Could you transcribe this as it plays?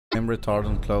flame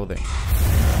retardant clothing.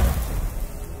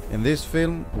 In this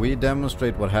film, we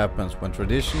demonstrate what happens when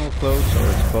traditional clothes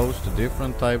are exposed to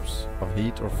different types of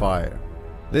heat or fire.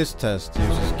 This test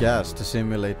uses gas to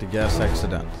simulate the gas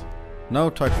accident.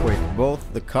 Note how quick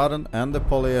both the cotton and the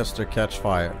polyester catch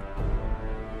fire.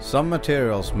 Some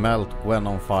materials melt when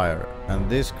on fire, and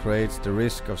this creates the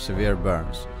risk of severe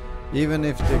burns, even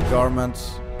if the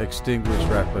garments extinguish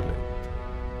rapidly.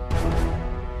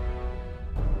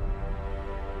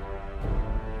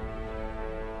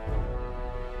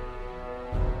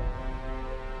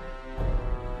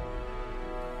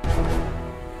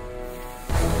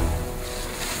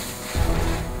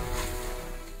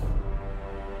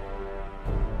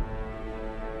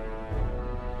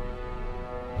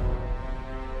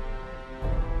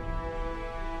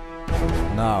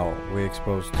 Now we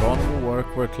expose Tranemo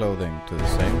workwear clothing to the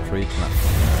same treatment.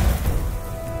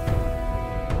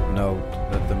 Note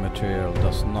that the material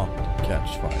does not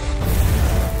catch fire.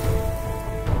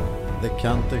 The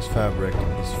Cantex fabric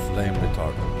is flame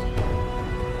retardant.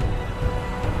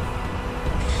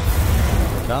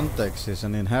 Cantex is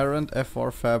an inherent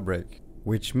FR fabric,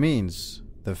 which means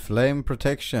the flame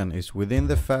protection is within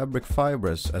the fabric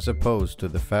fibers as opposed to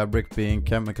the fabric being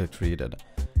chemically treated.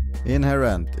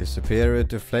 Inherent is superior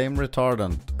to flame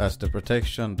retardant as the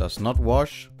protection does not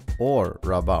wash or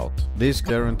rub out. This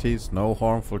guarantees no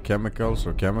harmful chemicals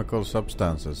or chemical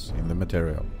substances in the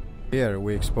material. Here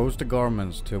we expose the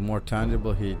garments to a more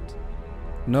tangible heat.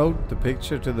 Note the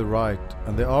picture to the right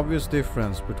and the obvious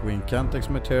difference between Cantex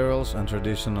materials and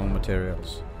traditional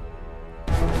materials.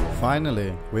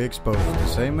 Finally, we expose the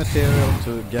same material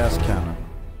to a gas cannon.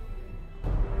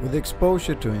 With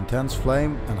exposure to intense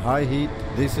flame and high heat,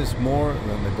 this is more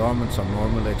than the garments are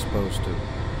normally exposed to.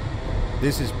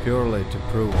 This is purely to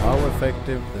prove how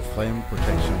effective the flame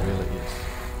protection really is.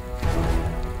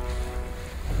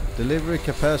 Delivery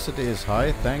capacity is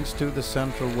high thanks to the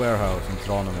central warehouse in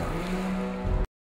Tranemo.